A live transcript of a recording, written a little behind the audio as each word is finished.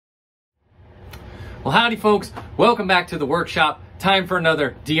Well, howdy folks, welcome back to the workshop. Time for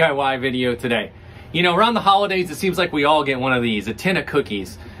another DIY video today. You know, around the holidays, it seems like we all get one of these, a tin of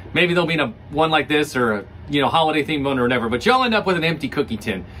cookies. Maybe there'll be one like this or a, holiday themed one or whatever, but y'all end up with an empty cookie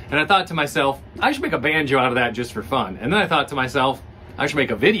tin. And I thought to myself, I should make a banjo out of that just for fun. And then I thought to myself, I should make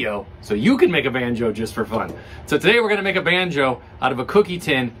a video so you can make a banjo just for fun. So today we're gonna make a banjo out of a cookie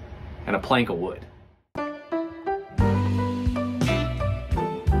tin and a plank of wood.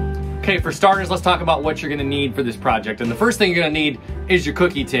 Okay, for starters, let's talk about what you're gonna need for this project. And the first thing you're gonna need is your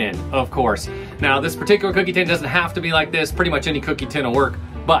cookie tin, of course. Now, this particular cookie tin doesn't have to be like this. Pretty much any cookie tin will work,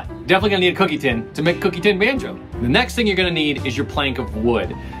 but definitely gonna need a cookie tin to make a cookie tin banjo. The next thing you're gonna need is your plank of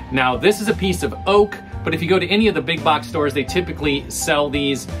wood. Now, this is a piece of oak, but if you go to any of the big box stores, they typically sell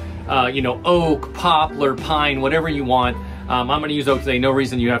these, oak, poplar, pine, whatever you want. I'm gonna use oak today. No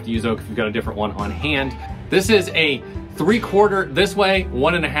reason you have to use oak if you've got a different one on hand. This is a 3/4 this way,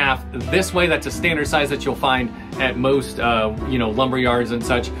 1.5 this way. That's a standard size that you'll find at most, lumber yards and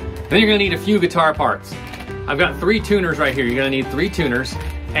such. Then you're gonna need a few guitar parts. I've got 3 tuners right here. You're gonna need 3 tuners,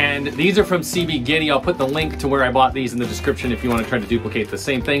 and these are from CB Gitty. I'll put the link to where I bought these in the description if you wanna try to duplicate the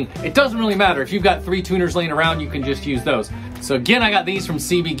same thing. It doesn't really matter. If you've got 3 tuners laying around, you can just use those. So again, I got these from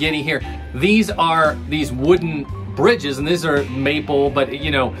CB Gitty here. These are these wooden bridges, and these are maple, but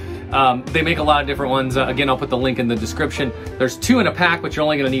they make a lot of different ones. Again, I'll put the link in the description. There's 2 in a pack, but you're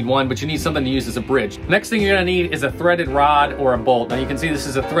only gonna need 1, but you need something to use as a bridge. Next thing you're gonna need is a threaded rod or a bolt. Now you can see this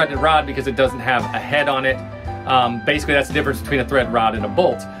is a threaded rod because it doesn't have a head on it. Basically, that's the difference between a thread rod and a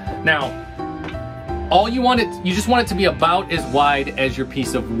bolt. Now, you just want it to be about as wide as your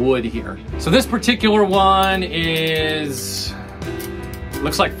piece of wood here. So this particular one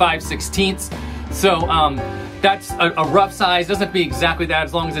looks like 5/16. So, that's a rough size. Doesn't have to be exactly that.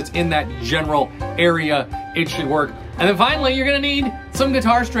 As long as it's in that general area, it should work. And then finally, you're gonna need some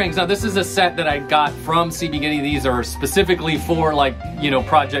guitar strings. Now, this is a set that I got from CB Gitty. These are specifically for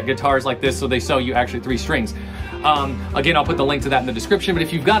project guitars like this, so they sell you actually 3 strings. Again, I'll put the link to that in the description, but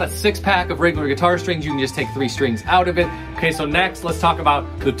if you've got a 6-pack of regular guitar strings, you can just take 3 strings out of it. Okay, so next, let's talk about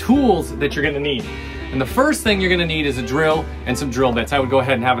the tools that you're gonna need. And the first thing you're gonna need is a drill and some drill bits. I would go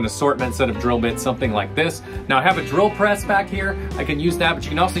ahead and have an assortment set of drill bits, something like this. Now I have a drill press back here. I can use that, but you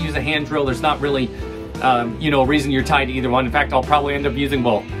can also use a hand drill. There's not really, a reason you're tied to either one. In fact, I'll probably end up using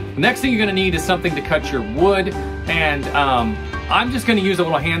both. The next thing you're gonna need is something to cut your wood. And I'm just gonna use a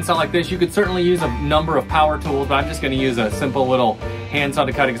little handsaw like this. You could certainly use a number of power tools, but I'm just gonna use a simple little handsaw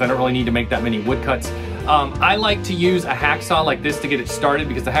to cut it because I don't really need to make that many wood cuts. I like to use a hacksaw like this to get it started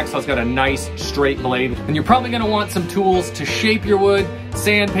because the hacksaw's got a nice straight blade. And you're probably gonna want some tools to shape your wood: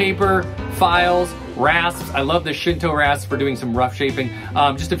 sandpaper, files, rasps. I love the Shinto rasp for doing some rough shaping.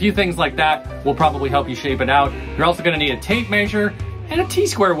 Just a few things like that will probably help you shape it out. You're also gonna need a tape measure, and a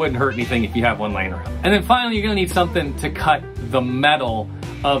T-square wouldn't hurt anything if you have one laying around. And then finally, you're gonna need something to cut the metal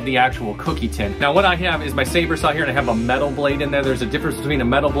of the actual cookie tin. Now what I have is my saber saw here, and I have a metal blade in there. There's a difference between a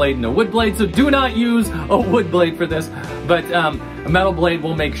metal blade and a wood blade, so do not use a wood blade for this, but a metal blade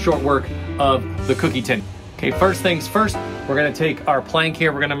will make short work of the cookie tin. Okay, first things first, we're gonna take our plank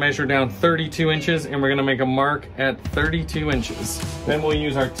here, we're gonna measure down 32 inches, and we're gonna make a mark at 32 inches. Then we'll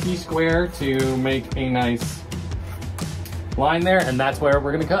use our T-square to make a nice line there, and that's where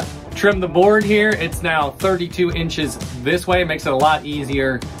we're gonna cut. Trim the board here. It's now 32 inches this way. It makes it a lot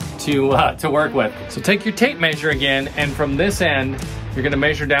easier to work with. So take your tape measure again, and from this end, you're gonna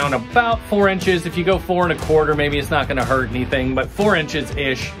measure down about 4 inches. If you go 4 1/4, maybe it's not gonna hurt anything, but 4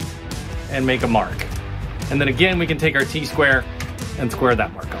 inches-ish, and make a mark. And then again, we can take our T-square and square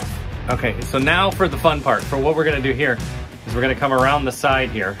that mark off. Okay, so now for the fun part. For what we're gonna do here is we're gonna come around the side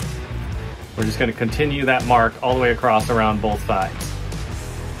here. We're just gonna continue that mark all the way across around both sides.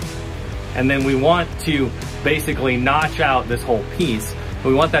 And then we want to basically notch out this whole piece.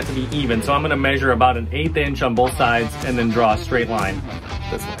 We want that to be even. So I'm gonna measure about 1/8 inch on both sides and then draw a straight line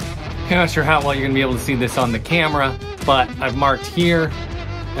this way. I'm not sure how well you're gonna be able to see this on the camera, but I've marked here,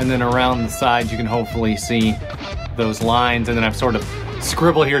 and then around the sides you can hopefully see those lines, and then I've sort of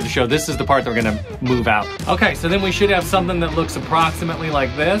scribbled here to show this is the part that we're gonna move out. Okay, so then we should have something that looks approximately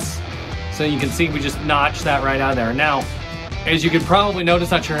like this. So you can see we just notched that right out of there. Now, as you can probably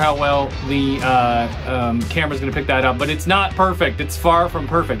notice, not sure how well the camera's gonna pick that up, but it's not perfect. It's far from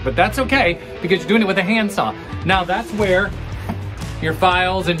perfect, but that's okay because you're doing it with a handsaw. Now that's where your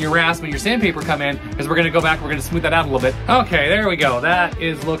files and your rasp and your sandpaper come in, because we're gonna go back, we're gonna smooth that out a little bit. Okay, there we go. That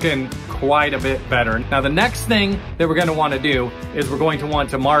is looking quite a bit better. Now the next thing that we're gonna wanna do is we're going to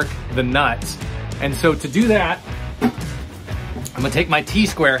want to mark the nuts. And so to do that, I'm gonna take my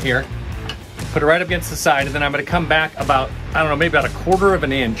T-square here, put it right up against the side, and then I'm gonna come back about, I don't know, maybe about 1/4 of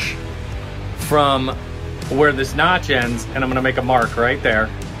an inch from where this notch ends, and I'm gonna make a mark right there.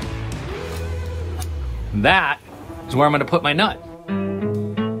 That is where I'm gonna put my nut.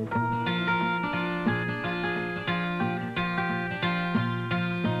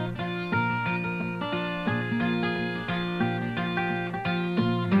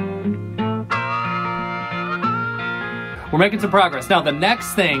 We're making some progress. Now the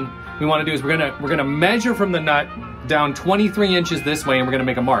next thing we want to do is we're gonna measure from the nut down 23 inches this way, and we're gonna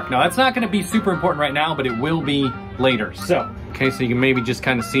make a mark. Now that's not gonna be super important right now, but it will be later. So, okay, so you can maybe just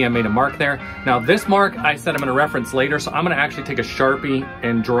kind of see I made a mark there. Now this mark, I said I'm gonna reference later, so I'm gonna actually take a Sharpie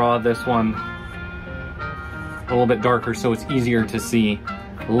and draw this one a little bit darker so it's easier to see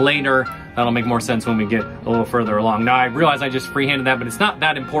later. That'll make more sense when we get a little further along. Now I realize I just freehanded that, but it's not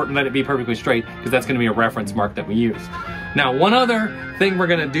that important that it be perfectly straight because that's gonna be a reference mark that we use. Now, one other thing we're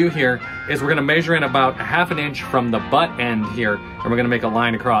gonna do here is we're gonna measure in about 1/2 inch from the butt end here, and we're gonna make a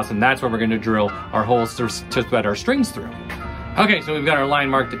line across, and that's where we're gonna drill our holes to thread our strings through. Okay, so we've got our line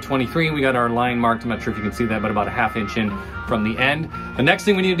marked at 23. We got our line marked, I'm not sure if you can see that, but about 1/2 inch in from the end. The next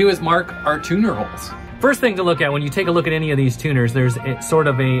thing we need to do is mark our tuner holes. First thing to look at when you take a look at any of these tuners, there's sort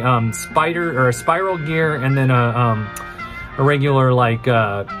of a spider or a spiral gear, and then a regular like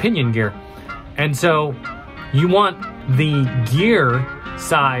pinion gear. And so you want the gear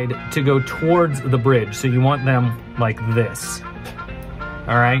side to go towards the bridge. So you want them like this,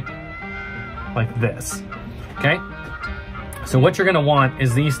 all right? Like this, okay? So what you're gonna want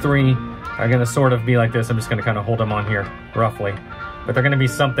is these three are gonna sort of be like this. I'm just gonna kind of hold them on here roughly, but they're gonna be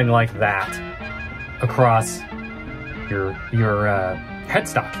something like that across your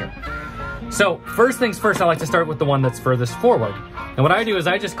headstock here. So first things first, I like to start with the one that's furthest forward. And what I do is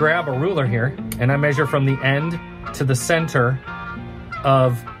I just grab a ruler here and I measure from the end to the center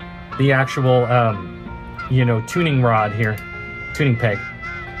of the actual, tuning rod here, tuning peg.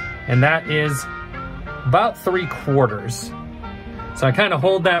 And that is about 3/4. So I kind of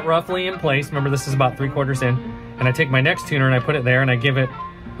hold that roughly in place. Remember, this is about 3/4 in. And I take my next tuner and I put it there and I give it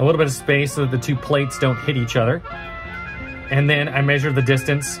a little bit of space so that the two plates don't hit each other. And then I measure the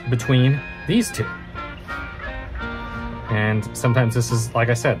distance between these two. And sometimes this is, like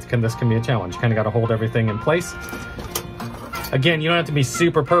I said, this can be a challenge. You kind of got to hold everything in place. Again, you don't have to be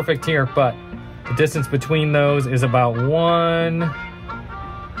super perfect here, but the distance between those is about 1,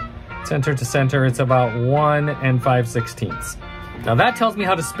 center to center, it's about 1 5/16. Now that tells me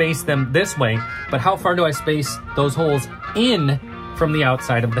how to space them this way, but how far do I space those holes in from the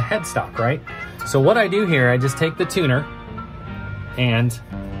outside of the headstock, right? So what I do here, I just take the tuner and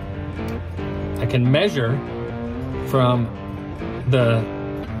I can measure from the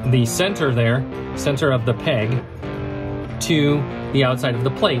center there, center of the peg, to the outside of the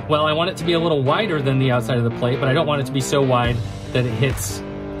plate. Well, I want it to be a little wider than the outside of the plate, but I don't want it to be so wide that it hits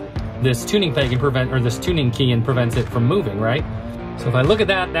this tuning peg and this tuning key and prevents it from moving, right? So if I look at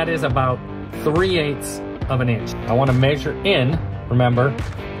that, that is about 3/8 of an inch. I want to measure in, remember,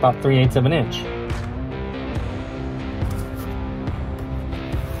 about 3/8 of an inch.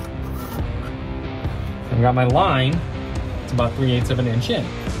 I've got my line, it's about 3/8 of an inch in,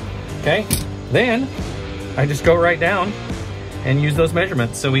 okay? Then I just go right down and use those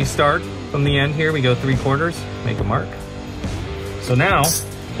measurements. So we start from the end here, we go 3/4, make a mark. So now,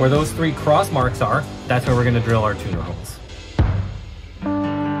 where those 3 cross marks are, that's where we're gonna drill our tuner holes.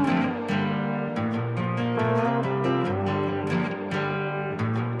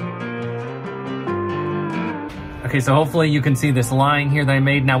 Okay, so hopefully you can see this line here that I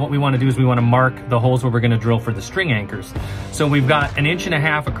made. Now what we want to do is we want to mark the holes where we're going to drill for the string anchors. So we've got 1.5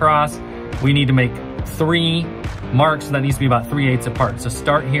 inches across. We need to make 3 marks, so that needs to be about 3/8 apart. So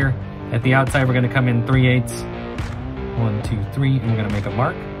start here at the outside, we're going to come in 3/8. 1, 2, 3, and we're going to make a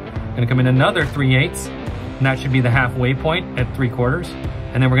mark. We're going to come in another 3/8, and that should be the halfway point at 3/4.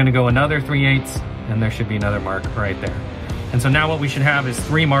 And then we're going to go another 3/8, and there should be another mark right there. And so now what we should have is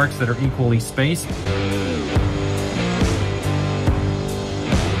 3 marks that are equally spaced.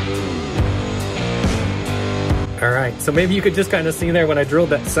 All right, so maybe you could just kind of see there when I drilled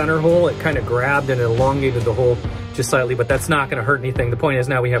that center hole, it kind of grabbed and elongated the hole just slightly, but that's not gonna hurt anything. The point is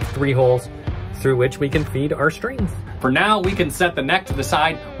now we have 3 holes through which we can feed our strings. For now, we can set the neck to the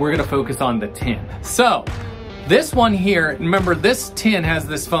side. We're gonna focus on the tin. So this one here, remember this tin has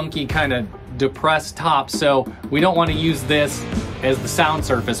this funky kind of depressed top, so we don't want to use this as the sound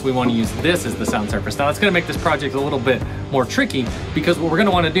surface. We want to use this as the sound surface. Now that's going to make this project a little bit more tricky, because what we're going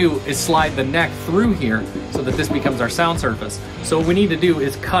to want to do is slide the neck through here so that this becomes our sound surface. So what we need to do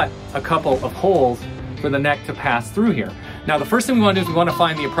is cut a couple of holes for the neck to pass through here. Now the first thing we want to do is we want to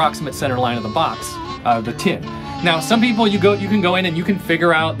find the approximate center line of the box, the tin. Now, some people, you can go in and you can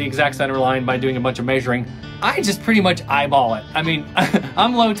figure out the exact center line by doing a bunch of measuring. I just pretty much eyeball it. I mean,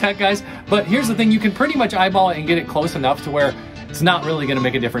 I'm low tech, guys, but here's the thing, you can pretty much eyeball it and get it close enough to where it's not really gonna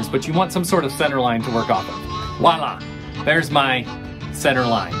make a difference, but you want some sort of center line to work off of. Voila, there's my center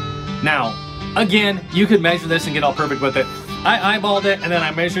line. Now, again, you could measure this and get all perfect with it. I eyeballed it and then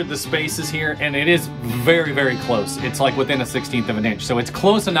I measured the spaces here, and it is very, very close. It's like within a 1/16 of an inch, so it's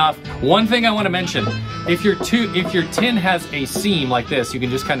close enough. One thing I want to mention, if your tin has a seam like this, you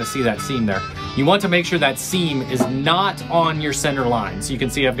can just kind of see that seam there. You want to make sure that seam is not on your center line. So you can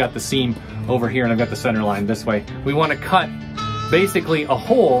see I've got the seam over here and I've got the center line this way. We want to cut basically a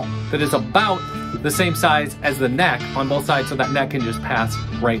hole that is about the same size as the neck on both sides, so that neck can just pass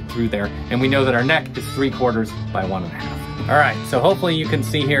right through there. And we know that our neck is 3/4 by 1.5. All right, so hopefully you can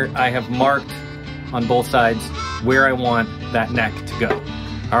see here, I have marked on both sides where I want that neck to go.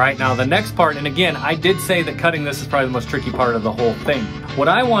 All right, now the next part, and again, I did say that cutting this is probably the most tricky part of the whole thing. What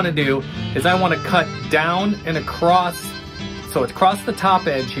I want to do is I want to cut down and across, so it's across the top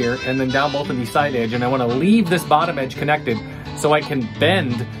edge here and then down both of these side edge, and I want to leave this bottom edge connected so I can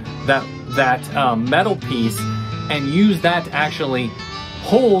bend that metal piece and use that to actually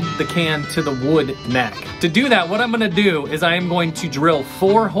hold the can to the wood neck. To do that, what I'm gonna do is I am going to drill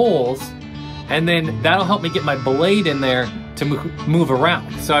 4 holes, and then that'll help me get my blade in there to move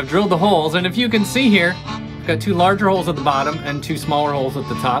around. So I've drilled the holes, and if you can see here, I've got 2 larger holes at the bottom and 2 smaller holes at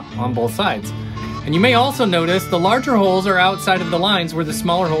the top on both sides. And you may also notice the larger holes are outside of the lines where the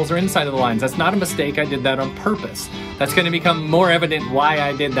smaller holes are inside of the lines. That's not a mistake, I did that on purpose. That's gonna become more evident why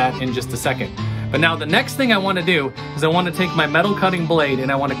I did that in just a second. But now the next thing I want to do is I want to take my metal cutting blade and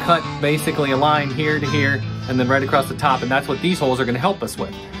I want to cut basically a line here to here and then right across the top, and that's what these holes are going to help us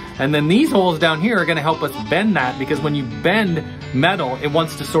with. And then these holes down here are going to help us bend that, because when you bend metal, it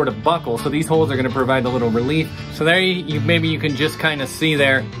wants to sort of buckle. So these holes are going to provide a little relief. So there maybe you can just kind of see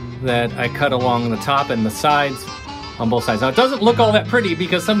there that I cut along the top and the sides on both sides. Now it doesn't look all that pretty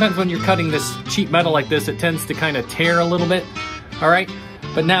because sometimes when you're cutting this cheap metal like this, it tends to kind of tear a little bit. All right.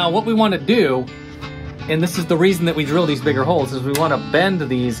 But now what we want to do, and this is the reason that we drill these bigger holes, is we want to bend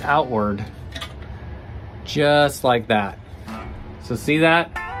these outward just like that. So see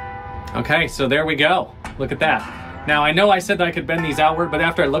that? Okay, so there we go. Look at that. Now I know I said that I could bend these outward, but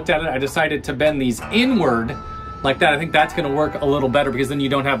after I looked at it, I decided to bend these inward like that. I think that's going to work a little better because then you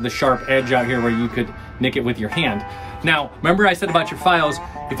don't have the sharp edge out here where you could nick it with your hand. Now, remember I said about your files,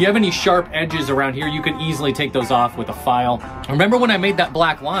 if you have any sharp edges around here, you can easily take those off with a file. Remember when I made that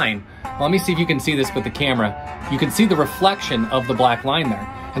black line? Well, let me see if you can see this with the camera. You can see the reflection of the black line there.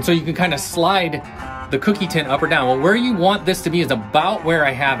 And so you can kind of slide the cookie tin up or down. Well, where you want this to be is about where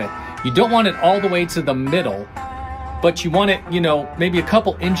I have it. You don't want it all the way to the middle, but you want it, you know, maybe a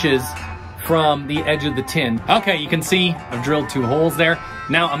couple inches from the edge of the tin. Okay, you can see I've drilled 2 holes there.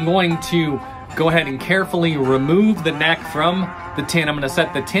 Now I'm going to go ahead and carefully remove the neck from the tin. I'm gonna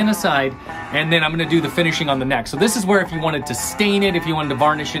set the tin aside, and then I'm gonna do the finishing on the neck. So this is where if you wanted to stain it, if you wanted to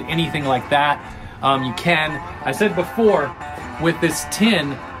varnish it, anything like that, you can. I said before, with this tin,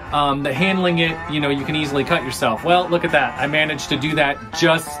 the handling it, you know, you can easily cut yourself. Well, look at that. I managed to do that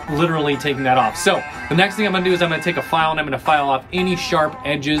just literally taking that off. So the next thing I'm gonna do is I'm gonna take a file and I'm gonna file off any sharp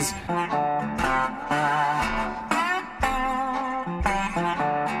edges.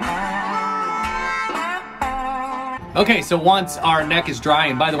 Okay, so once our neck is dry,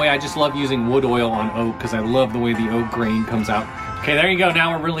 and by the way, I just love using wood oil on oak because I love the way the oak grain comes out. Okay, there you go.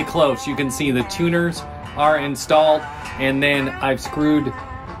 Now we're really close. You can see the tuners are installed, and then I've screwed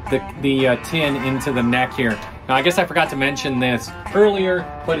the tin into the neck here. Now, I guess I forgot to mention this earlier,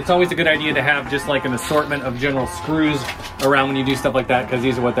 but it's always a good idea to have just like an assortment of general screws around when you do stuff like that, because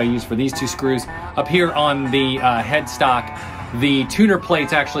these are what I use for these 2 screws. Up here on the headstock, the tuner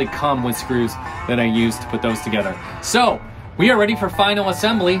plates actually come with screws that I use to put those together. So we are ready for final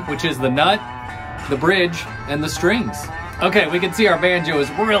assembly, which is the nut, the bridge, and the strings. Okay, we can see our banjo is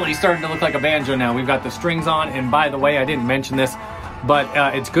really starting to look like a banjo now. We've got the strings on, and by the way, I didn't mention this, but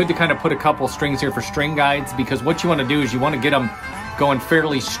it's good to kind of put a couple strings here for string guides, because what you want to do is you want to get them going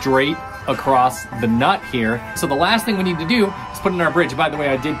fairly straight across the nut here. So the last thing we need to do is put in our bridge. By the way,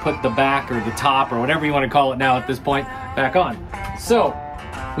 I did put the back or the top or whatever you want to call it now at this point back on. So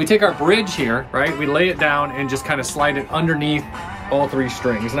we take our bridge here, right? We lay it down and just kind of slide it underneath all 3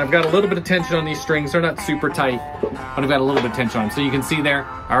 strings. And I've got a little bit of tension on these strings. They're not super tight, but I've got a little bit of tension on them. So you can see there,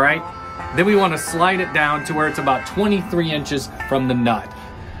 all right? Then we want to slide it down to where it's about 23 inches from the nut.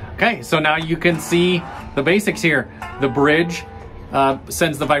 Okay, so now you can see the basics here. The bridge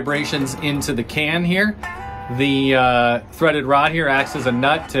sends the vibrations into the can here. The threaded rod here acts as a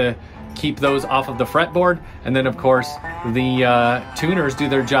nut to keep those off of the fretboard. And then of course, the tuners do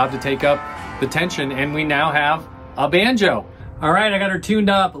their job to take up the tension, and we now have a banjo. All right, I got her tuned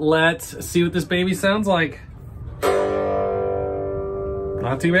up. Let's see what this baby sounds like.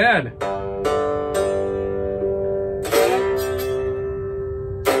 Not too bad.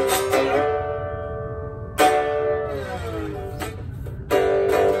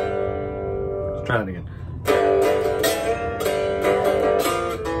 Let's try it again.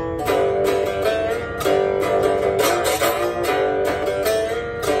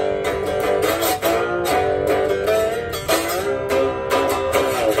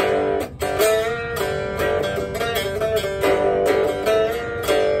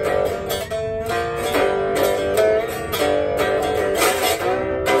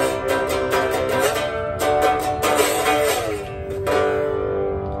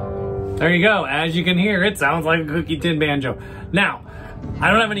 There you go. As you can hear, it sounds like a Cookie Tin Banjo. Now, I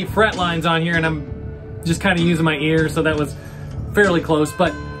don't have any fret lines on here, and I'm just kind of using my ear, so that was fairly close,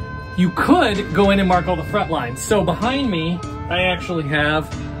 but you could go in and mark all the fret lines. So behind me, I actually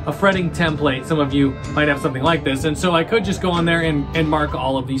have a fretting template. Some of you might have something like this, and so I could just go on there and mark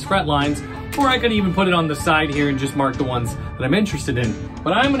all of these fret lines, or I could even put it on the side here and just mark the ones that I'm interested in.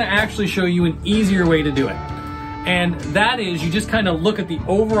 But I'm gonna actually show you an easier way to do it. And that is, you just kind of look at the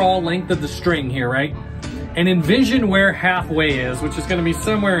overall length of the string here, right? And envision where halfway is, which is gonna be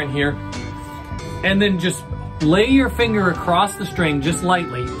somewhere in here. And then just lay your finger across the string just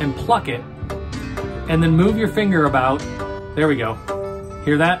lightly and pluck it. And then move your finger about. There we go.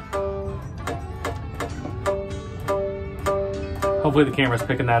 Hear that? Hopefully the camera's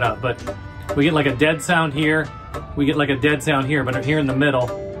picking that up, but we get like a dead sound here. We get like a dead sound here, but here in the middle,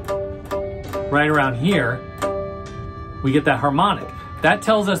 right around here, we get that harmonic. That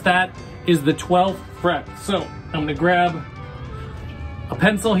tells us that is the 12th fret. So I'm gonna grab a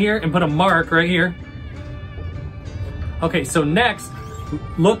pencil here and put a mark right here. Okay, so next,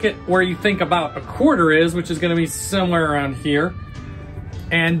 look at where you think about a quarter is, which is gonna be somewhere around here,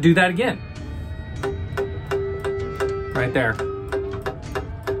 and do that again. Right there.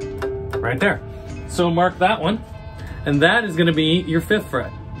 Right there. So mark that one, and that is gonna be your 5th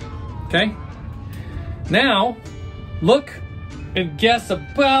fret, okay? Now, look and guess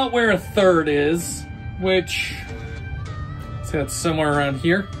about where a 3rd is, which, so that's somewhere around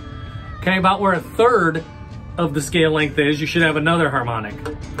here. Okay, about where a 3rd of the scale length is, you should have another harmonic.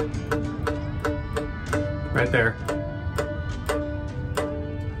 Right there.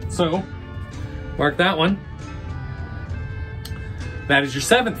 So, mark that one. That is your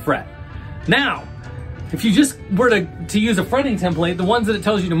 7th fret. Now, if you just were to use a fretting template, the ones that it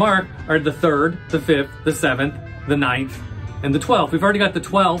tells you to mark are the 3rd, the 5th, the 7th, the 9th, and the 12th. We've already got the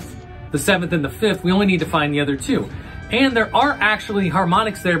 12th, the 7th, and the 5th. We only need to find the other 2. And there are actually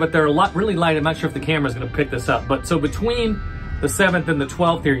harmonics there, but they're really light. I'm not sure if the camera's gonna pick this up. But so between the 7th and the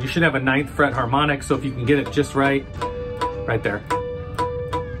 12th here, you should have a 9th fret harmonic. So if you can get it just right, right there.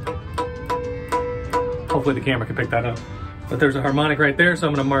 Hopefully the camera can pick that up. But there's a harmonic right there, so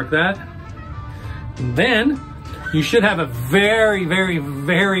I'm gonna mark that. And then you should have a very, very,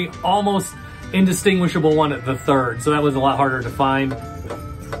 very almost indistinguishable one at the 3rd. So that was a lot harder to find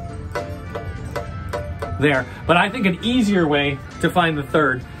there. But I think an easier way to find the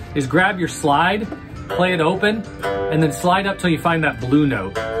 3rd is grab your slide, play it open, and then slide up till you find that blue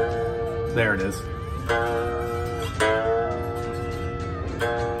note. There it is.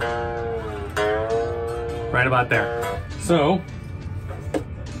 Right about there. So,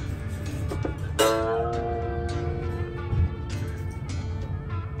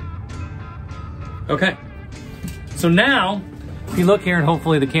 okay. So now, if you look here, and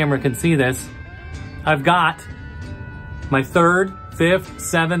hopefully the camera can see this, I've got my 3rd, 5th,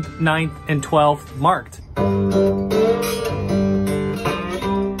 7th, 9th, and 12th marked.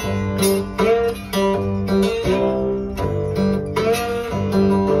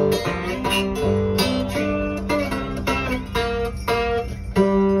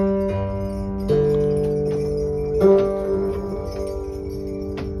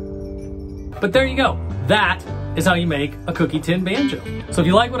 But there you go. That is how you make a Cookie Tin Banjo. So if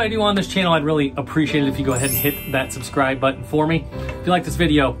you like what I do on this channel, I'd really appreciate it if you go ahead and hit that subscribe button for me. If you like this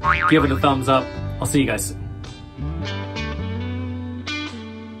video, give it a thumbs up. I'll see you guys soon.